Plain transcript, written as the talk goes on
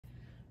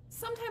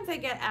Sometimes I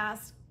get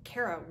asked,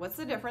 Kara, what's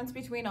the difference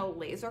between a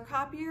laser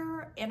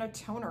copier and a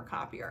toner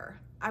copier?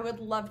 I would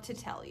love to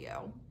tell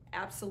you,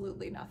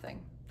 absolutely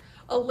nothing.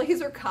 A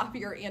laser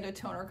copier and a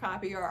toner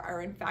copier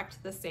are in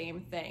fact the same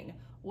thing.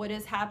 What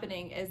is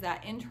happening is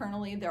that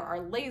internally there are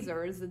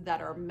lasers that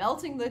are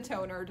melting the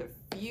toner to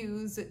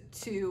fuse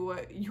to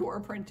your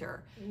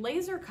printer.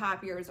 Laser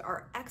copiers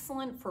are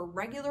excellent for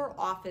regular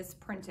office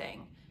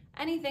printing,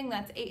 anything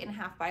that's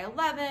 8.5 by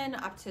 11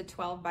 up to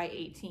 12 by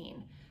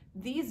 18.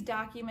 These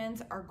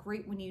documents are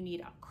great when you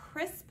need a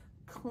crisp,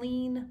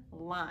 clean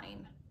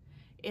line.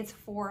 It's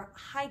for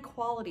high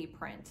quality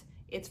print.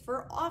 It's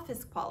for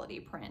office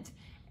quality print.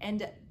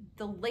 And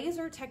the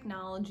laser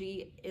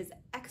technology is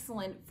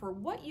excellent for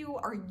what you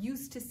are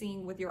used to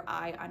seeing with your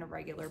eye on a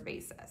regular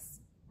basis.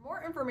 For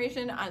more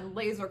information on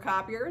laser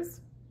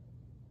copiers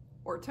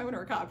or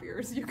toner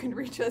copiers, you can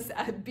reach us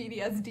at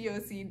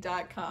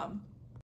bdsdoc.com.